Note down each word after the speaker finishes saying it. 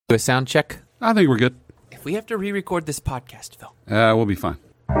Do a sound check. I think we're good. If we have to re-record this podcast, Phil. We'll be fine.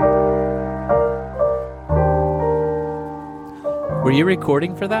 Were you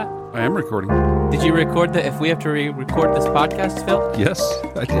recording for that? I am recording. Did you record the if we have to re-record this podcast, Phil? Yes,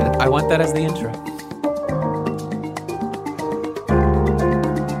 I did. I want that as the intro.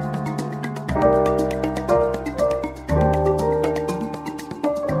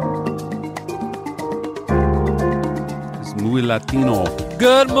 It's muy Latino.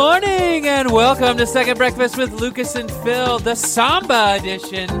 Good morning and welcome to Second Breakfast with Lucas and Phil, the Samba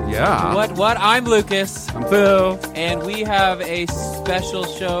edition. Yeah. What? I'm Lucas. I'm Phil. And we have a special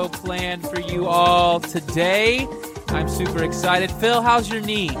show planned for you all today. I'm super excited. Phil, how's your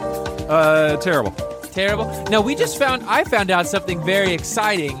knee? Terrible. Terrible? No, I found out something very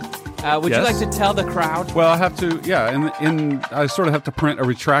exciting. Would you like to tell the crowd? Well, I have to, I sort of have to print a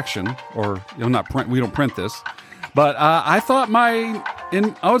retraction, or, not print, we don't print this. But I thought I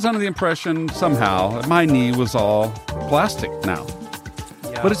was under the impression somehow my knee was all plastic now.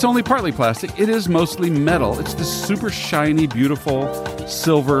 Yeah. But it's only partly plastic. It is mostly metal. It's this super shiny, beautiful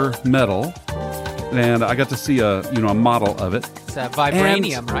silver metal. And I got to see a model of it. It's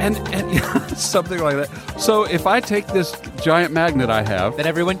vibranium, right? And something like that. So if I take this giant magnet I have... That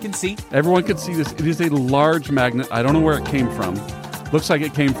everyone can see? Everyone can see this. It is a large magnet. I don't know where it came from. Looks like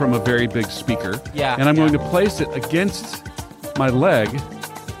it came from a very big speaker. Yeah. And I'm going to place it against my leg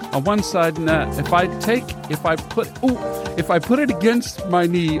on one side. And if I put it against my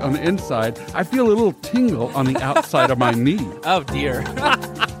knee on the inside, I feel a little tingle on the outside of my knee. Oh, dear.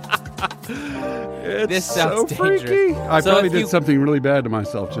 This sounds so freaky. dangerous. I probably did something really bad to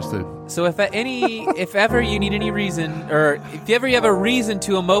myself just then. So if ever you need any reason, or if you ever have a reason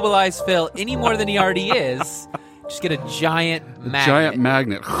to immobilize Phil any more than he already is, just get a giant magnet. Giant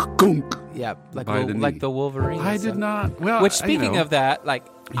magnet. Yeah, like the Wolverine. I did not. Well, which, speaking of that,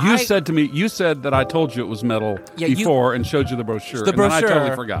 you said that I told you it was metal before and showed you the brochure. The brochure. And then I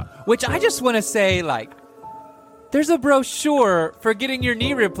totally forgot. Which I just want to say, there's a brochure for getting your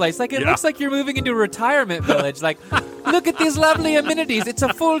knee replaced. It looks like you're moving into a retirement village. Look at these lovely amenities. It's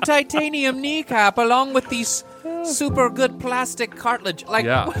a full titanium kneecap along with these super good plastic cartilage.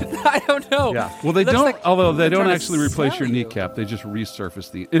 I don't know. Yeah. Well, they don't. Although they don't actually replace your kneecap, they just resurface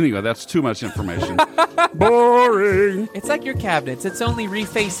the. Anyway, that's too much information. Boring. It's like your cabinets. It's only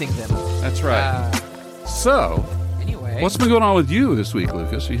refacing them. That's right. So, anyway, what's been going on with you this week,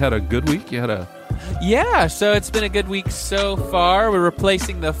 Lucas? You had a good week. Yeah, so it's been a good week so far. We're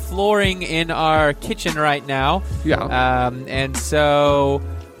replacing the flooring in our kitchen right now. Yeah. And so,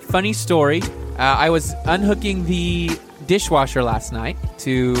 funny story. I was unhooking the dishwasher last night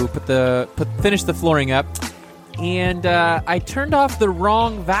to finish the flooring up, and I turned off the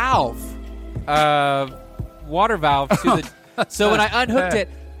wrong valve, water valve to the. So when I unhooked it,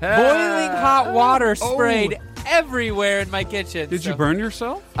 boiling hot water sprayed everywhere in my kitchen. Did you burn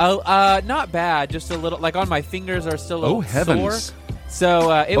yourself? Oh, not bad. Just a little. On my fingers are still a little heavens. sore.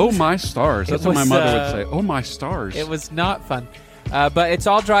 So it was, my stars. That's what my mother would say. Oh, my stars. It was not fun. But it's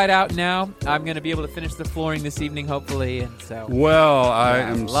all dried out now. I'm going to be able to finish the flooring this evening, hopefully. And so, well, I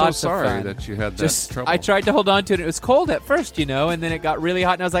am so sorry fun. that you had that trouble. I tried to hold on to it. It was cold at first, and then it got really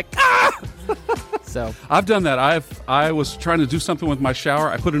hot, and I was like, ah! So I've done that. I was trying to do something with my shower.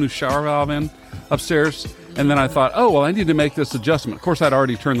 I put a new shower valve in upstairs, and then I thought, I need to make this adjustment. Of course, I'd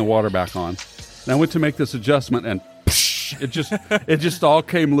already turned the water back on, and I went to make this adjustment, and it just all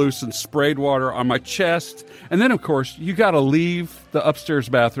came loose and sprayed water on my chest. And then, of course, you got to leave the upstairs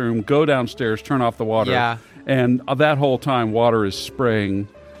bathroom, go downstairs, turn off the water. Yeah. And that whole time, water is spraying.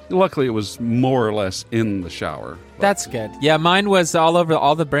 Luckily, it was more or less in the shower. That's good. Yeah, mine was all over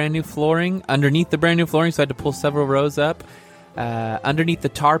all the brand new flooring, underneath the brand new flooring, so I had to pull several rows up. Underneath the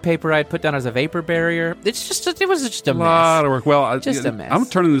tar paper I had put down as a vapor barrier. It was just a mess. A lot of work. Well, a mess. I'm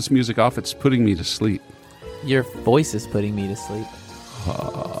turning this music off. It's putting me to sleep. Your voice is putting me to sleep.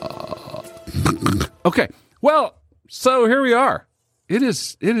 Okay. Well, so here we are. It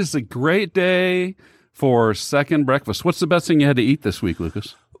is a great day for second breakfast. What's the best thing you had to eat this week,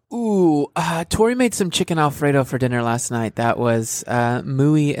 Lucas? Ooh, Tori made some chicken Alfredo for dinner last night. That was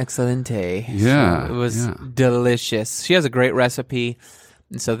muy excelente. Yeah. So it was delicious. She has a great recipe.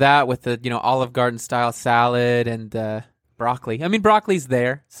 And so that with the, Olive Garden style salad and broccoli. I mean, broccoli's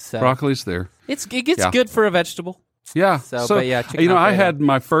there. So broccoli's there. It gets good for a vegetable. Yeah. So but yeah, chicken Alfredo. I had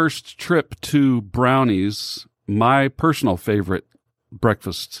my first trip to Brownies, my personal favorite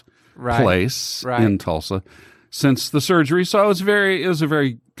breakfast place in Tulsa, since the surgery. So it was a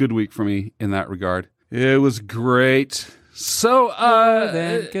very good week for me in that regard. It was great. So,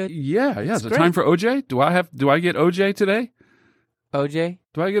 then good. Is it time for OJ? Do I get OJ today? OJ?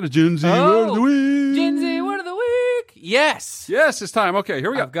 Do I get a Gen Z word of the week? Gen Z word of the week. Yes. Yes, it's time. Okay,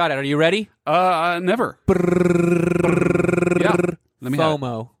 here we go. I've got it. Are you ready? Never. Yeah. Let me have it.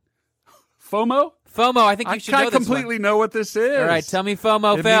 FOMO. FOMO? FOMO. I think you should know I this completely know what this is. All right, tell me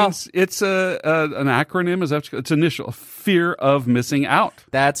FOMO, It Phil. means it's an acronym. Is that it's initial? Fear of missing out.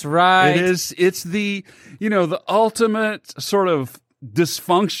 That's right. It is. It's the the ultimate sort of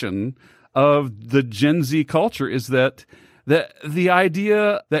dysfunction of the Gen Z culture is that the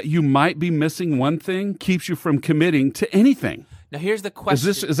idea that you might be missing one thing keeps you from committing to anything. Now here's the question.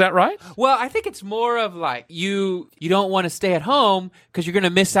 Is that right? Well, I think it's more of like you don't want to stay at home because you're going to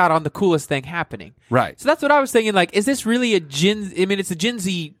miss out on the coolest thing happening. Right. So that's what I was thinking. Like, is this really a Gen? I mean, it's a Gen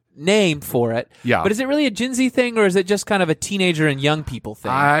Z name for it. Yeah. But is it really a Gen Z thing, or is it just kind of a teenager and young people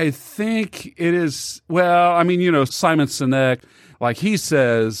thing? I think it is. Well, I mean, Simon Sinek, like he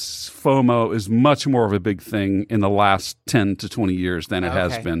says, FOMO is much more of a big thing in the last 10 to 20 years than it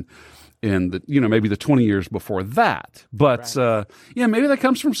has been in the maybe the 20 years before that. But maybe that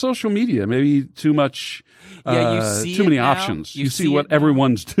comes from social media. Maybe too much. You see too many now. options. You see see what it now.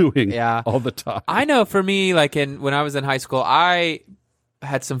 everyone's doing Yeah. all the time. I know for me, like when I was in high school, I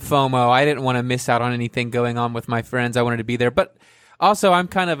had some FOMO. I didn't want to miss out on anything going on with my friends. I wanted to be there. But also, I'm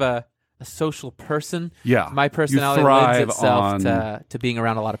kind of a social person. Yeah. My personality You thrive lends itself on- to being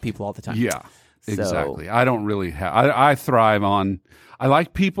around a lot of people all the time. Yeah, So- exactly. I don't really have. I thrive on. I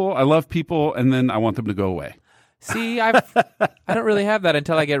like people. I love people, and then I want them to go away. See, I don't really have that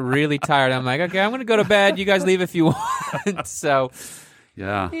until I get really tired. I'm like, okay, I'm going to go to bed. You guys leave if you want. So,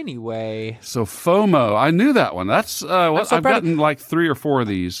 Yeah. anyway, So FOMO, I knew that one. That's what so I've proud of- gotten like 3 or 4 of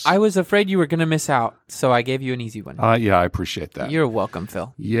these. I was afraid you were going to miss out, so I gave you an easy one. Yeah, I appreciate that. You're welcome,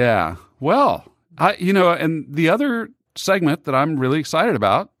 Phil. Yeah. Well, and the other segment that I'm really excited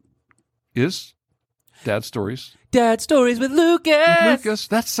about is Dad Stories. Dad Stories with Lucas. Lucas,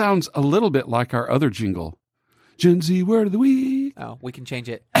 that sounds a little bit like our other jingle. Gen Z word of the week. Oh, we can change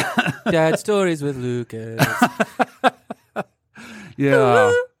it. Dad Stories with Lucas.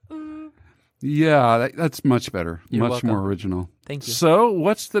 Yeah. Yeah, that's much better. You're much welcome. more original. Thank you. So,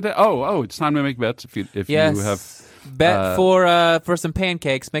 what's the Oh, it's time to make bets if Yes. you have. Bet for some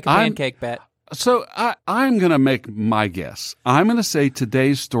pancakes. Make a I'm- pancake bet. So, I'm going to make my guess. I'm going to say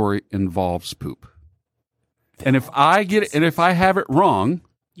today's story involves poop. And if I have it wrong,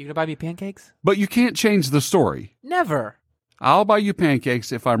 You gonna buy me pancakes? but you can't change the story. Never. I'll buy you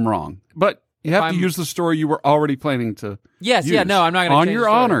pancakes if I'm wrong. But you have to use the story you were already planning to Yes. use. Yeah. No, I'm not gonna On change your the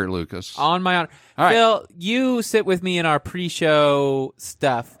story. honor, Lucas. On my honor. All right. Phil, you sit with me in our pre-show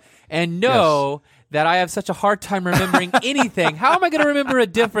stuff and know that I have such a hard time remembering anything. How am I going to remember a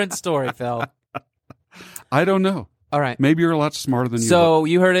different story, Phil? I don't know. All right. Maybe you're a lot smarter than you look. So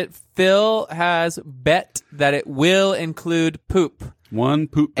you heard it. Phil has bet that it will include poop. One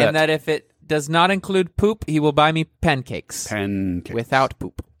poop bet. And that if it does not include poop, he will buy me pancakes. Pancakes. Without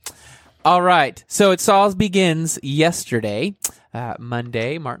poop. All right. So it all begins yesterday,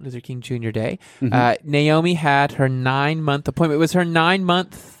 Monday, Martin Luther King Jr. Day. Naomi had her 9-month appointment. It was her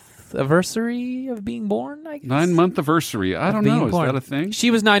 9-month anniversary of being born, I guess. 9-month anniversary. I don't Being know. Is born. that a thing?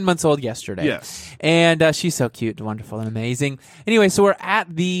 She was 9 months old yesterday. Yes. And she's so cute, wonderful, and amazing. Anyway, so we're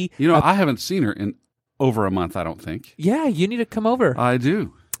at the... I haven't seen her in over a month, I don't think. Yeah, you need to come over. I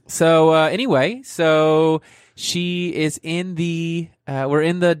do. So anyway, she is in the we're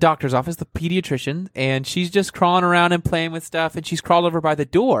in the doctor's office, the pediatrician, and she's just crawling around and playing with stuff, and she's crawled over by the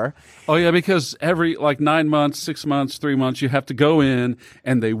door. Oh, yeah, because every 9 months, 6 months, 3 months, you have to go in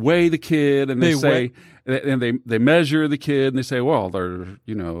and they weigh the kid and they say... And they measure the kid and they say, well, they're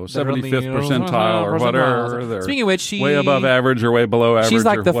 75th percentile or whatever. They're Speaking of which, she way above average or way below average. she's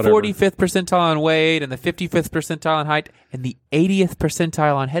like or the whatever. 45th percentile in weight and the 55th percentile in height and the 80th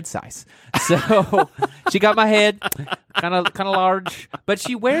percentile on head size. So she got my head kind of large, but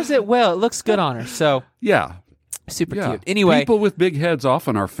she wears it well. It looks good on her. So Yeah. super Yeah. cute. Anyway, people with big heads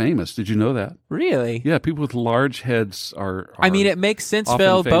often are famous. Did you know that? really? Yeah, people with large heads are I mean, it makes sense, often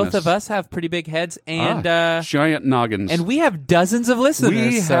Phil. Both famous. of us have pretty big heads, and giant noggins. and we have dozens of listeners.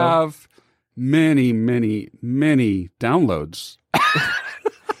 we so- have many, many, many downloads.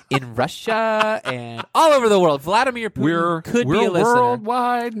 in Russia and all over the world. Vladimir Putin could be a listener.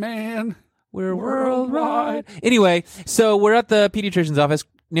 worldwide, man. We're worldwide. Anyway, so we're at the pediatrician's office.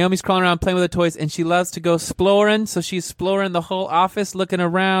 Naomi's crawling around playing with the toys, and she loves to go exploring. So she's exploring the whole office, looking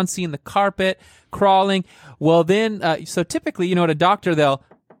around, seeing the carpet, crawling. Well, then, so typically, at a doctor, they'll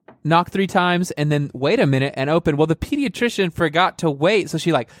knock 3 times and then wait a minute and open. Well, the pediatrician forgot to wait, so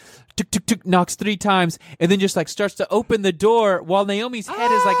she tuk, tuk, tuk, knocks 3 times and then just starts to open the door while Naomi's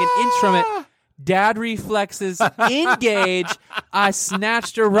head is like an inch from it. Dad reflexes engage. I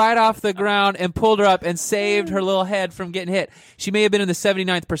snatched her right off the ground and pulled her up and saved her little head from getting hit. She may have been in the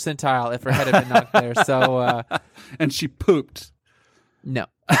 79th percentile if her head had been knocked there. So, and she pooped. No.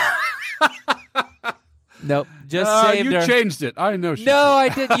 Nope. Just saved her. You changed it. I know. No, I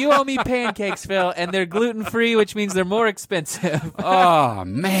didn't. You owe me pancakes, Phil, and they're gluten-free, which means they're more expensive. Oh,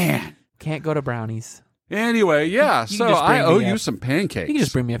 man. Can't go to Brownies. Anyway, yeah. So I owe you some pancakes. You can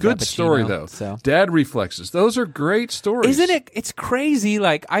just bring me a good Frappuccino, story, though. So. Dad reflexes. Those are great stories. Isn't it? It's crazy.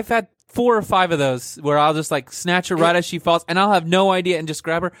 Like, I've had 4 or 5 of those where I'll just, like, snatch her right as she falls, and I'll have no idea and just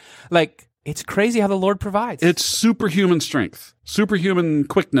grab her. Like, it's crazy how the Lord provides. It's superhuman strength, superhuman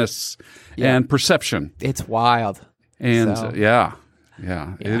quickness, and perception. It's wild. And So. Yeah,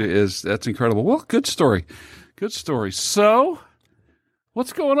 it is. That's incredible. Well, good story. Good story. So,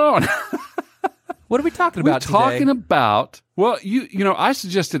 what's going on? What are we talking about today? We're talking about, well, you know, I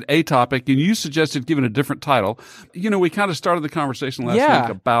suggested a topic, and you suggested giving a different title. You know, we kind of started the conversation last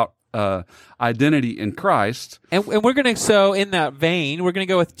week about identity in Christ. And we're going to, so in that vein, we're going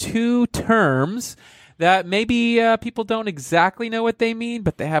to go with 2 terms that maybe people don't exactly know what they mean,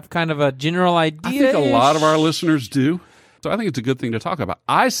 but they have kind of a general idea. I think a lot of our listeners do. So I think it's a good thing to talk about.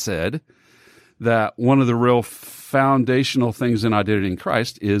 I said that one of the real foundational things in identity in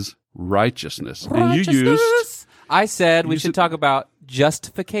Christ is righteousness. And you used... I said we should talk about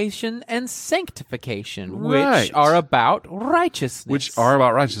justification and sanctification, Right. which are about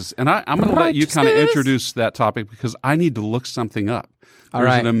righteousness. And I'm going to let you kind of introduce that topic because I need to look something up.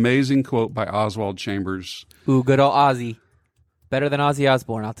 There's an amazing quote by Oswald Chambers. Ooh, good old Ozzy. Better than Ozzy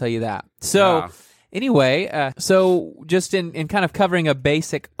Osbourne, I'll tell you that. So... Anyway, so just in kind of covering a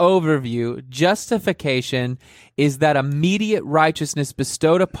basic overview, justification is that immediate righteousness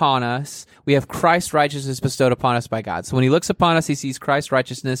bestowed upon us. We have Christ's righteousness bestowed upon us by God. So when he looks upon us, he sees Christ's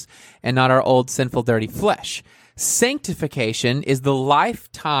righteousness and not our old sinful, dirty flesh. Sanctification is the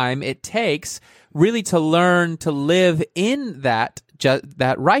lifetime it takes really to learn to live in that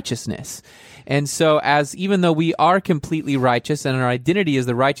righteousness. And so even though we are completely righteous and our identity is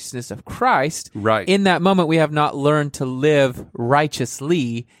the righteousness of Christ, right. in that moment we have not learned to live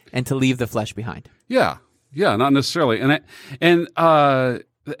righteously and to leave the flesh behind. Yeah, not necessarily. And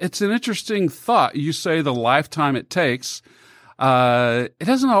it's an interesting thought. You say the lifetime it takes. It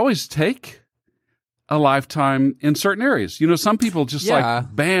doesn't always take a lifetime in certain areas. You know, some people just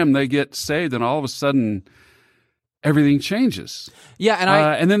like, bam, they get saved and all of a sudden everything changes. Yeah,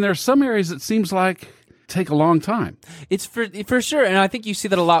 and then there's some areas that seems like take a long time. It's for sure, and I think you see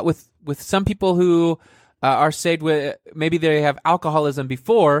that a lot with some people who are saved with maybe they have alcoholism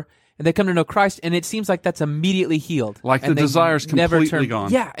before, and they come to know Christ, and it seems like that's immediately healed. Like the desire's completely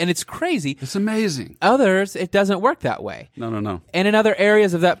gone. Yeah, and it's crazy. It's amazing. Others, it doesn't work that way. No. And in other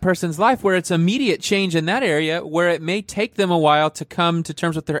areas of that person's life where it's immediate change in that area, where it may take them a while to come to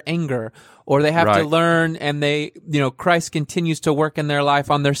terms with their anger, or they have to learn, and Christ continues to work in their life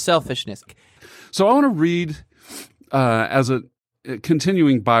on their selfishness. So I want to read, as a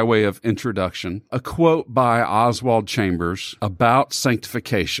continuing by way of introduction, a quote by Oswald Chambers about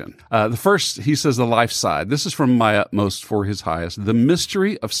sanctification. The first, he says, the life side. This is from My Utmost for His Highest. The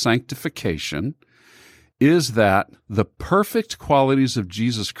mystery of sanctification is that the perfect qualities of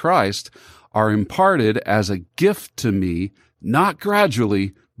Jesus Christ are imparted as a gift to me, not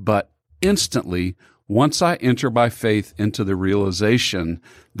gradually, but instantly, once I enter by faith into the realization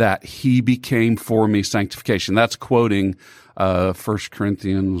that he became for me sanctification. That's quoting 1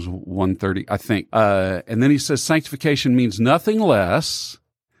 Corinthians 1:30, I think. And then he says, sanctification means nothing less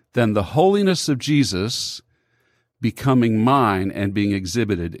than the holiness of Jesus becoming mine and being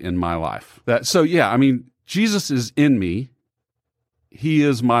exhibited in my life. Jesus is in me. He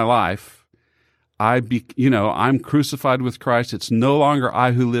is my life. I'm crucified with Christ. It's no longer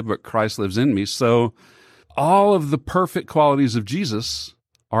I who live, but Christ lives in me. So all of the perfect qualities of Jesus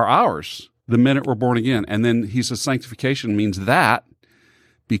are ours the minute we're born again. And then he says sanctification means that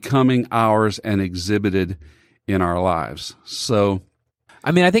becoming ours and exhibited in our lives. So,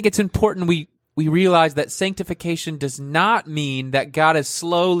 I think it's important we realize that sanctification does not mean that God is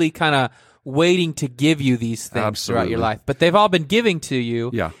slowly kind of waiting to give you these things throughout your life, but they've all been giving to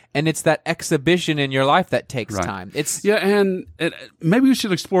you. Yeah. And it's that exhibition in your life that takes time. And maybe we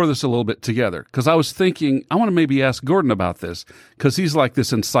should explore this a little bit together, because I was thinking, I want to maybe ask Gordon about this, because he's like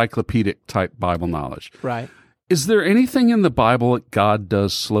this encyclopedic type Bible knowledge. Right. Is there anything in the Bible that God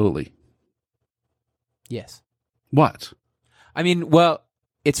does slowly? Yes. What?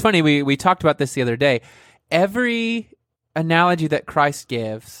 It's funny, we talked about this the other day. Every analogy that Christ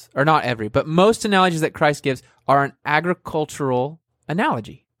gives, or not every, but most analogies that Christ gives are an agricultural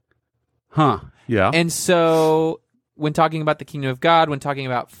analogy. Yeah. And so when talking about the kingdom of God, when talking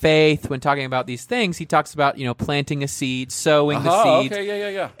about faith, when talking about these things, he talks about, planting a seed, sowing the seeds.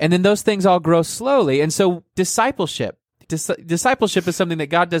 Okay, yeah. And then those things all grow slowly. And so discipleship is something that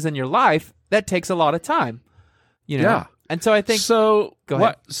God does in your life that takes a lot of time. Yeah. And so I think... So, Go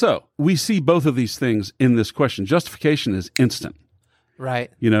ahead. So we see both of these things in this question. Justification is instant.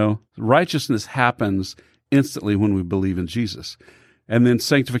 Right. Righteousness happens instantly when we believe in Jesus. And then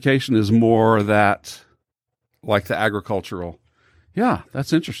sanctification is more that, like the agricultural. Yeah,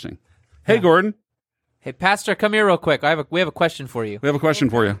 that's interesting. Hey, Gordon. Hey, Pastor, come here real quick. We have a question for you. We have a question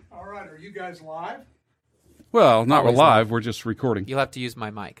for you. All right, are you guys live? Well, not Always live. We're just recording. You'll have to use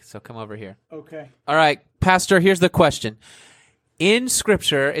my mic, so come over here. Okay. All right, Pastor, here's the question. In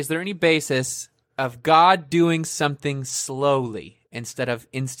Scripture, is there any basis of God doing something slowly instead of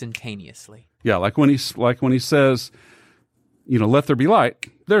instantaneously? Yeah, like when he says, let there be light,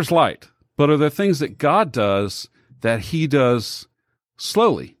 there's light. But are there things that God does that he does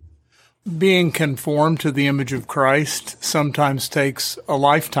slowly? Being conformed to the image of Christ sometimes takes a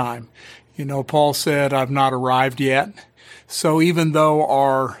lifetime. Paul said, I've not arrived yet. So even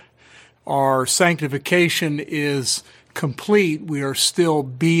though our sanctification is complete, we are still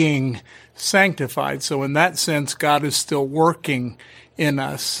being sanctified. So in that sense, God is still working in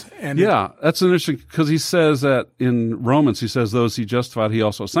us. And yeah, that's interesting because he says that in Romans, he says those he justified, he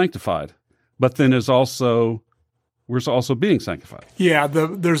also sanctified. But then we're also being sanctified. Yeah,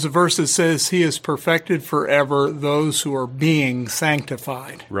 there's a verse that says he is perfected forever those who are being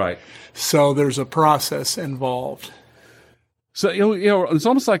sanctified. Right. So there's a process involved. So, it's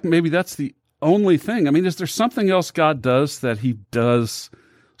almost like maybe that's the only thing. I mean, is there something else God does that he does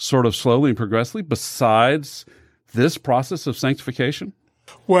sort of slowly and progressively besides this process of sanctification?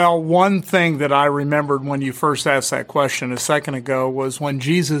 Well, one thing that I remembered when you first asked that question a second ago was when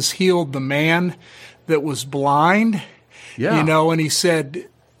Jesus healed the man that was blind, and he said,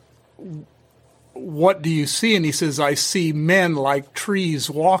 what do you see? And he says, I see men like trees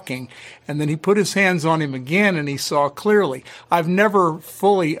walking. And then he put his hands on him again and he saw clearly. I've never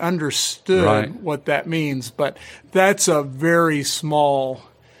fully understood what that means, but that's a very small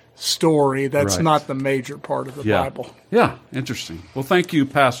story. That's not the major part of the Bible. Yeah, interesting. Well, thank you,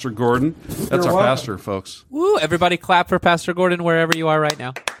 Pastor Gordon. That's our pastor, folks. Woo! Everybody clap for Pastor Gordon wherever you are right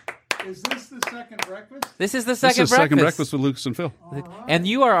now. Is this the second breakfast? This is the This second is breakfast. Second Breakfast with Lucas and Phil. And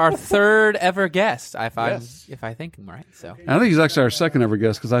you are our third ever guest, if I think I'm right. So I think he's actually our second ever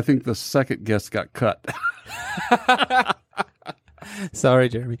guest because I think the second guest got cut. sorry,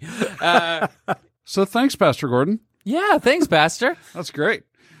 Jeremy. So thanks, Pastor Gordon. Yeah, thanks, Pastor. That's great.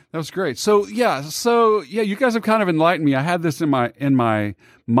 That was great. So you guys have kind of enlightened me. I had this in my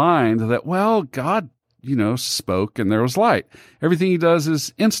mind that, well, God, spoke and there was light. Everything he does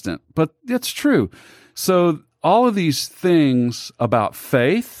is instant, but it's true. So all of these things about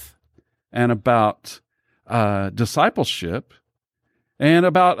faith and about discipleship and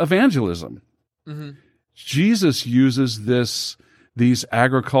about evangelism, Jesus uses the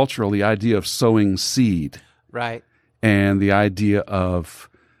idea of sowing seed, Right. and the idea of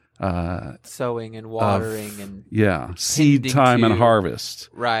sowing and watering and seed time and harvest.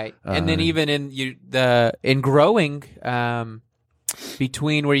 Right. And then even in growing,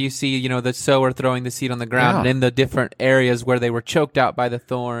 between where you see, the sower throwing the seed on the ground and in the different areas where they were choked out by the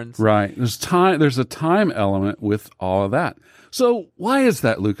thorns. Right. There's a time element with all of that. So why is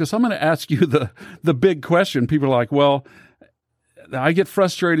that, Lucas? I'm going to ask you the big question. People are like, well, I get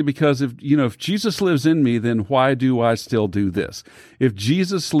frustrated because if Jesus lives in me, then why do I still do this? If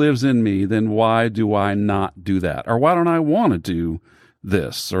Jesus lives in me, then why do I not do that? Or why don't I want to do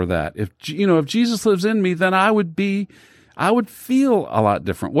this or that? If Jesus lives in me, then I would feel a lot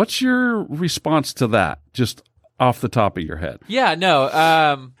different. What's your response to that? Just off the top of your head. Yeah, no.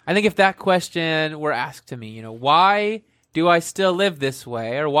 I think if that question were asked to me, why do I still live this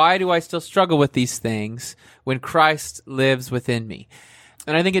way? Or why do I still struggle with these things when Christ lives within me?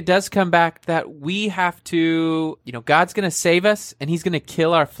 And I think it does come back that we have to, God's going to save us and he's going to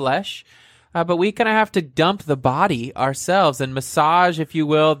kill our flesh. But we kind of have to dump the body ourselves and massage, if you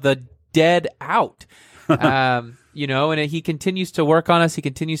will, the dead out. And he continues to work on us. He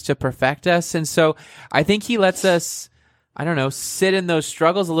continues to perfect us. And so I think he lets us, sit in those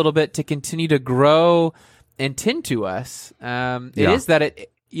struggles a little bit to continue to grow and tend to us. It is that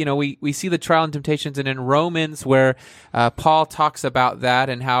we see the trial and temptations, and in Romans where Paul talks about that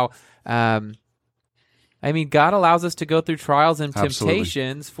and how, God allows us to go through trials and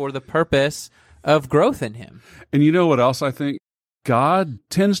temptations for the purpose of growth in him. And you know what else I think? God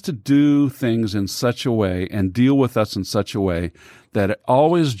tends to do things in such a way and deal with us in such a way that it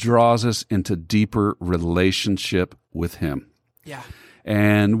always draws us into deeper relationship with Him. Yeah.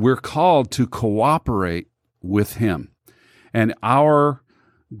 And we're called to cooperate with Him. And our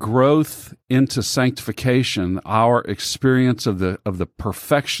growth into sanctification, our experience of the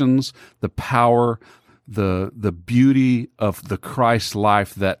perfections, the power, the beauty of the Christ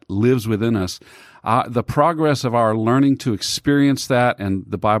life that lives within us, the progress of our learning to experience that, and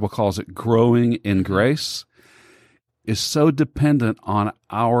the Bible calls it growing in grace, is so dependent on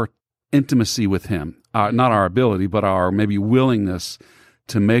our intimacy with Him. Not our ability, but our maybe willingness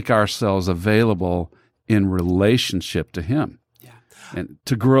to make ourselves available in relationship to Him. Yeah. And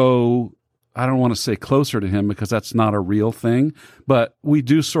to grow, I don't want to say closer to Him because that's not a real thing, but we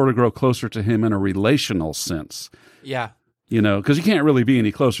do sort of grow closer to Him in a relational sense. Yeah. Because you can't really be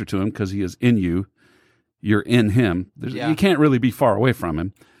any closer to Him because He is in you. You're in Him. You can't really be far away from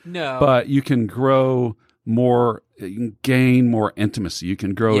Him. No. But you can grow more, you can gain more intimacy. You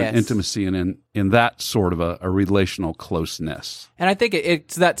can grow in intimacy and in that sort of a relational closeness. And I think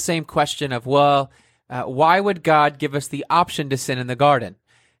it's that same question of, why would God give us the option to sin in the garden?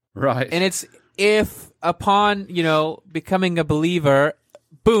 Right. And it's if upon, becoming a believer,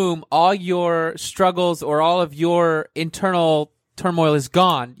 boom, all your struggles or all of your internal turmoil is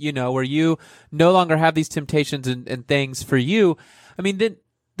gone, where you no longer have these temptations and things for you. I mean, then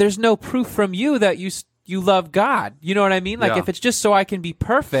there's no proof from you that you love God. You know what I mean? Like if it's just so I can be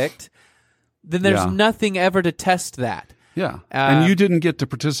perfect, then there's nothing ever to test that. Yeah. And you didn't get to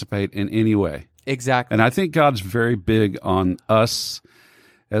participate in any way. Exactly. And I think God's very big on us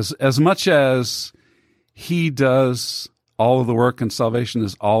as much as He does all of the work, and salvation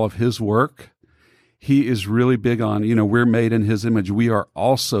is all of His work. He is really big on, we're made in His image. We are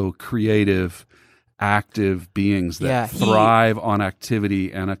also creative, active beings that thrive on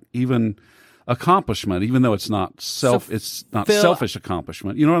activity and even accomplishment, even though it's not selfish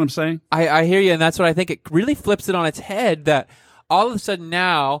accomplishment. You know what I'm saying? I hear you, and that's what I think. It really flips it on its head that all of a sudden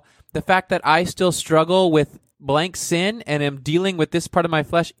now, the fact that I still struggle with blank sin and am dealing with this part of my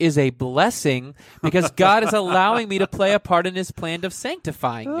flesh is a blessing because God is allowing me to play a part in His plan of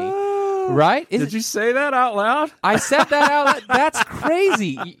sanctifying me. Right? Did you say that out loud? I said that out loud. That's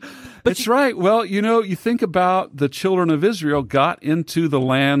crazy. That's right. Well, you think about the children of Israel got into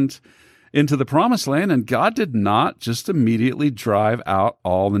the promised land, and God did not just immediately drive out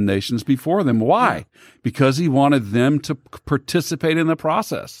all the nations before them. Why? Yeah. Because He wanted them to participate in the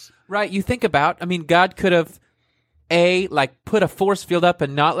process. Right. You think about, God could have put a force field up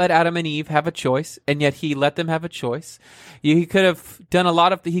and not let Adam and Eve have a choice, and yet He let them have a choice. He could have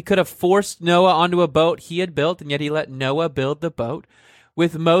done he could have forced Noah onto a boat he had built, and yet He let Noah build the boat.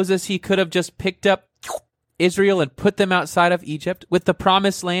 With Moses, He could have just picked up Israel and put them outside of Egypt. With the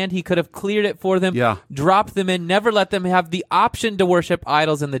promised land, He could have cleared it for them, dropped them in, never let them have the option to worship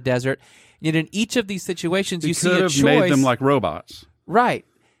idols in the desert. Yet in each of these situations, you see a choice. He could have made them like robots. Right.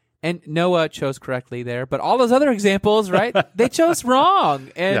 And Noah chose correctly there, but all those other examples, right? They chose wrong.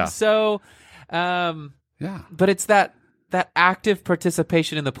 And so, but it's that active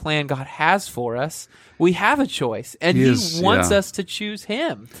participation in the plan God has for us. We have a choice, and He wants us to choose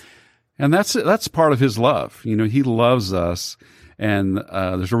Him. And that's part of His love. He loves us. And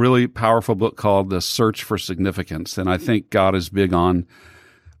there's a really powerful book called The Search for Significance. And I think God is big on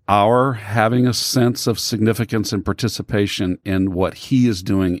our having a sense of significance and participation in what He is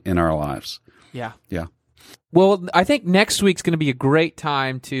doing in our lives. Yeah. Yeah. Well, I think next week's going to be a great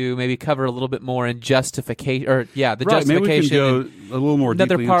time to maybe cover a little bit more in justification, justification. Maybe we can go a little more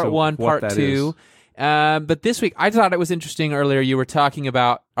deeply another part into one, what part that two. Is. But this week, I thought it was interesting earlier you were talking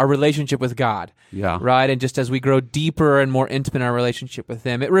about our relationship with God. Yeah. Right? And just as we grow deeper and more intimate in our relationship with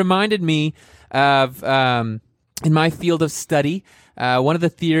Him, it reminded me of, in my field of study, one of the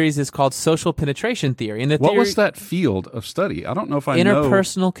theories is called social penetration theory. And what was that field of study? I don't know if I know.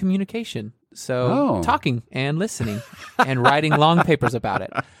 Interpersonal communication. So talking and listening and writing long papers about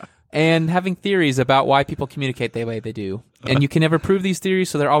it. And having theories about why people communicate the way they do. And you can never prove these theories,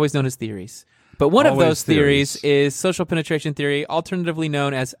 so they're always known as theories. But one of those theories is social penetration theory, alternatively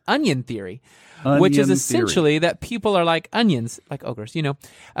known as onion theory, which is essentially that people are like onions, like ogres,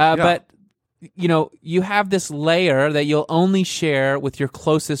 But you have this layer that you'll only share with your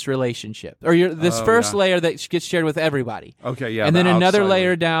closest relationship, or this first layer that gets shared with everybody. Okay, yeah. And then another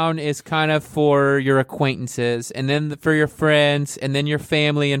layer down is kind of for your acquaintances, and then for your friends, and then your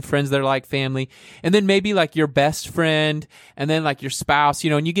family and friends that are like family, and then maybe like your best friend, and then like your spouse,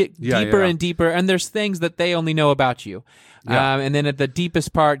 and you get deeper and deeper, and there's things that they only know about you. Yeah. And then at the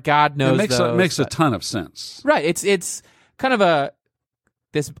deepest part, God knows those. It makes a ton of sense. Right. It's kind of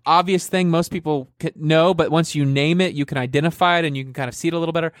this obvious thing most people know, but once you name it, you can identify it and you can kind of see it a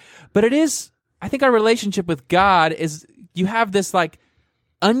little better. But it is, I think our relationship with God is, you have this like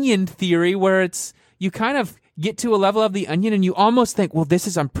onion theory where you kind of get to a level of the onion and you almost think, well,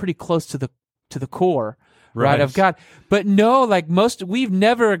 I'm pretty close to the core, right, of God. But no, like we've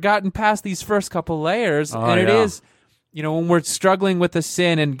never gotten past these first couple layers. And it is, when we're struggling with a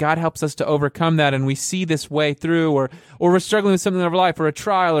sin and God helps us to overcome that and we see this way through, or we're struggling with something in our life or a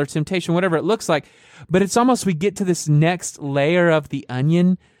trial or temptation, whatever it looks like. But it's almost we get to this next layer of the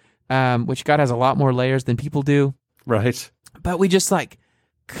onion, which God has a lot more layers than people do. Right. But we just like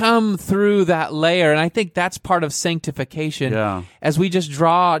come through that layer. And I think that's part of sanctification as we just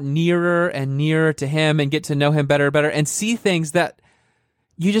draw nearer and nearer to Him and get to know Him better and better and see things that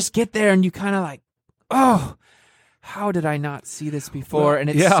you just get there and you kind of like, oh, how did I not see this before? And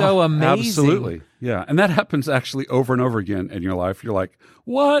it's so amazing. Absolutely. Yeah. And that happens actually over and over again in your life. You're like,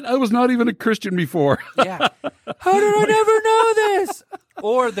 what? I was not even a Christian before. Yeah. How did I never know this?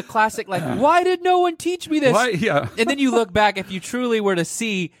 Or the classic, like, why did no one teach me this? Why? Yeah. And then you look back, if you truly were to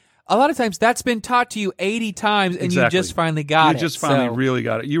see, a lot of times that's been taught to you 80 times and you just finally got it. You just finally really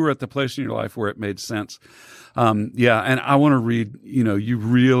got it. You were at the place in your life where it made sense. And I want to read, you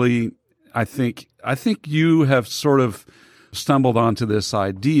really... I think you have sort of stumbled onto this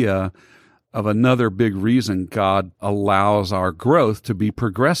idea of another big reason God allows our growth to be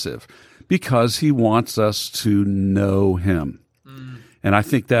progressive, because He wants us to know Him. And I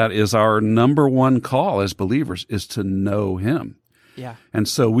think that is our number one call as believers, is to know Him. Yeah. And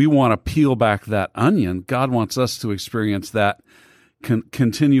so we want to peel back that onion. God wants us to experience that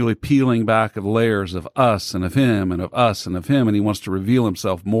continually peeling back of layers of us and of Him and of us and of Him, and He wants to reveal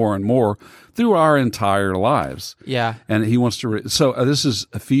Himself more and more through our entire lives. Yeah. And He wants to this is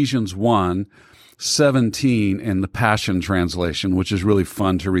Ephesians 1:17 in the Passion Translation, which is really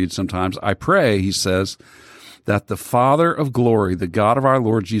fun to read sometimes. I pray, he says, that the Father of glory, the God of our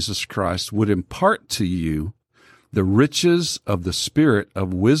Lord Jesus Christ, would impart to you the riches of the Spirit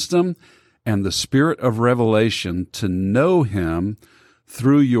of wisdom and the Spirit of revelation, to know Him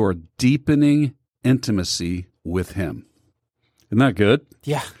through your deepening intimacy with Him. Isn't that good?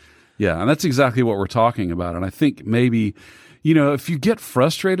 Yeah. Yeah, and that's exactly what we're talking about. And I think maybe, if you get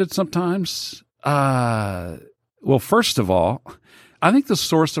frustrated sometimes, first of all, I think the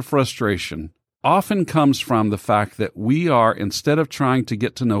source of frustration often comes from the fact that we are, instead of trying to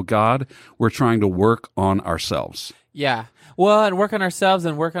get to know God, we're trying to work on ourselves. Yeah. Well, and work on ourselves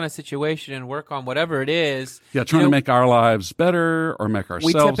and work on a situation and work on whatever it is. Yeah, trying to make our lives better or make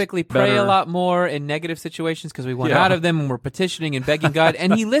ourselves better. We typically pray a lot more in negative situations because we want out of them and we're petitioning and begging God,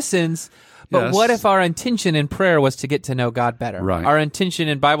 and He listens. But what if our intention in prayer was to get to know God better? Right. Our intention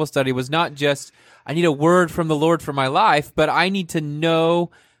in Bible study was not just, I need a word from the Lord for my life, but I need to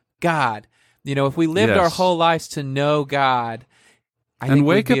know God. If we lived our whole lives to know God, I think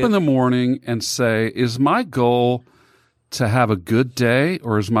wake up in the morning and say, is my goal to have a good day,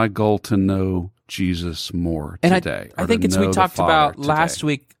 or is my goal to know Jesus more today? I think we talked about last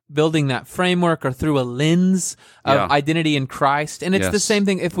week, building that framework or through a lens of identity in Christ. And it's the same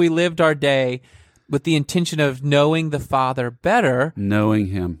thing if we lived our day with the intention of knowing the Father better. Knowing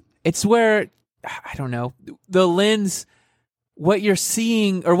Him. It's where, I don't know, the lens, what you're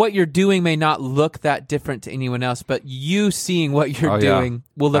seeing or what you're doing may not look that different to anyone else, but you seeing what you're doing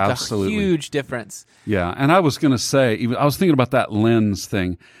will look a huge difference. Yeah, and I was going to say, I was thinking about that lens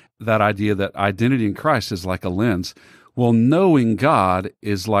thing, that idea that identity in Christ is like a lens. Well, knowing God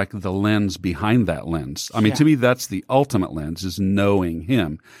is like the lens behind that lens. I mean, to me, that's the ultimate lens, is knowing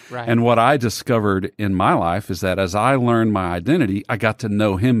Him. Right. And what I discovered in my life is that as I learned my identity, I got to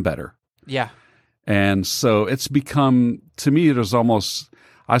know Him better. Yeah. And so it's become, to me, it is almost,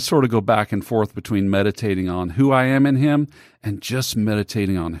 I sort of go back and forth between meditating on who I am in Him and just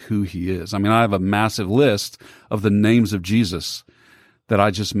meditating on who He is. I mean, I have a massive list of the names of Jesus that I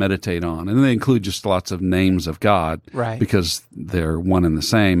just meditate on. And they include just lots of names of God, right, because they're one and the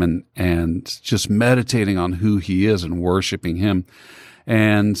same, and just meditating on who He is and worshiping Him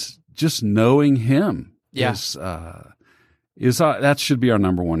and just knowing Him is that should be our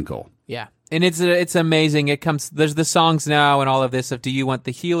number one goal. Yeah. And it's amazing. There's the songs now and all of this of, do you want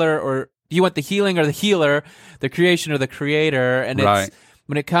the healer, or do you want the healing or the healer, the creation or the creator? And it's,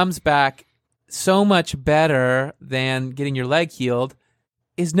 when it comes back, so much better than getting your leg healed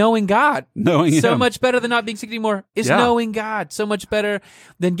is knowing God. Knowing Him. So much better than not being sick anymore is knowing God. So much better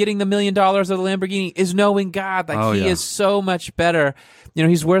than getting the $1 million or the Lamborghini is knowing God. He is so much better.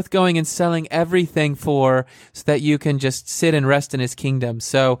 he's worth going and selling everything for so that you can just sit and rest in his kingdom.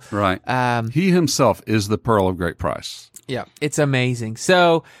 So, right. He himself is the pearl of great price. Yeah, it's amazing.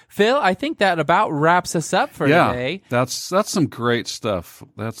 So, Phil, I think that about wraps us up for today. That's some great stuff.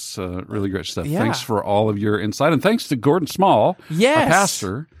 That's really great stuff. Yeah. Thanks for all of your insight, and thanks to Gordon Small, yes, a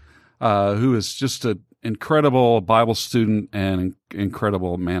pastor, who is just an incredible Bible student and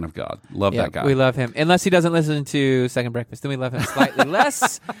incredible man of God. Love that guy. We love him. Unless he doesn't listen to Second Breakfast, then we love him slightly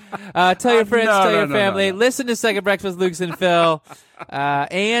less. Tell your friends, tell your family. Listen to Second Breakfast with Lucas and Phil.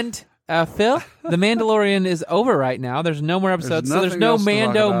 Phil, The Mandalorian is over right now. There's no more episodes, so there's no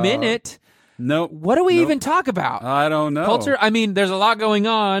Mando Minute. Nope. What do we even talk about? I don't know. Culture? I mean, there's a lot going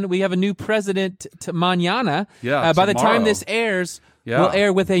on. We have a new president mañana. Yeah, by the time this airs, we'll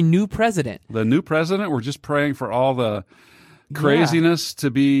air with a new president. The new president, we're just praying for all the craziness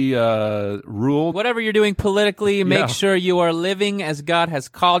to be ruled. Whatever you're doing politically, make sure you are living as God has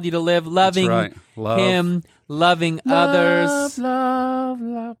called you to live, loving Him, loving others,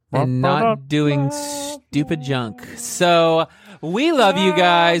 and not doing stupid junk. So we love you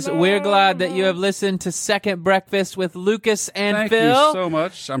guys. We're glad that you have listened to Second Breakfast with Lucas and Phil. Thank you so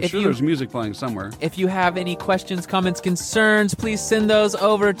much. I'm sure there's music playing somewhere. If you have any questions, comments, concerns, please send those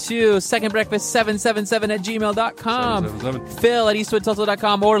over to secondbreakfast777@gmail.com, 777. Phil at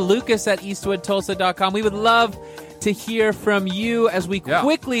eastwoodtulsa.com, or Lucas at eastwoodtulsa.com. We would love to hear from you as we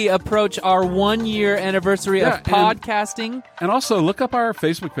quickly approach our 1-year anniversary of podcasting. And also, look up our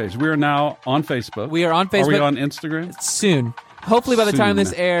Facebook page. We are now on Facebook. We are on Facebook. Are we on Instagram? Soon. Hopefully by the time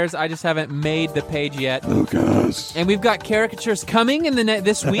this airs, I just haven't made the page yet. Lucas. And we've got caricatures coming in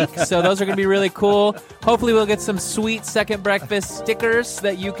this week, so those are going to be really cool. Hopefully we'll get some sweet Second Breakfast stickers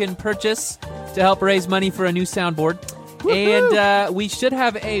that you can purchase to help raise money for a new soundboard. Woo-hoo! And we should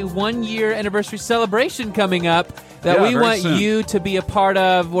have a 1-year anniversary celebration coming up that we want you to be a part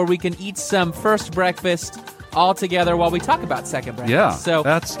of, where we can eat some first breakfast all together while we talk about Second Breakfast. Yeah, so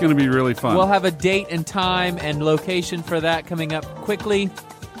that's going to be really fun. We'll have a date and time and location for that coming up quickly.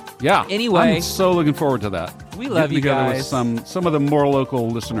 Yeah. Anyway, I'm so looking forward to that. We love you guys. Together with some of the more local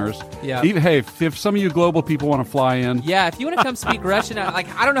listeners. Yeah. Even, hey, if some of you global people want to fly in. Yeah, if you want to come speak Russian, I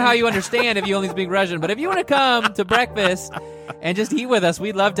don't know how you understand if you only speak Russian, but if you want to come to breakfast and just eat with us,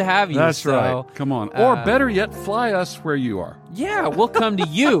 we'd love to have you. That's right. Come on. Or better yet, fly us where you are. Yeah, we'll come to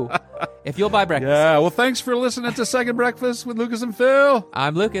you if you'll buy breakfast. Yeah, well, thanks for listening to Second Breakfast with Lucas and Phil.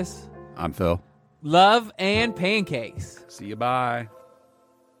 I'm Lucas. I'm Phil. Love and pancakes. See you. Bye.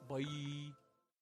 Bye.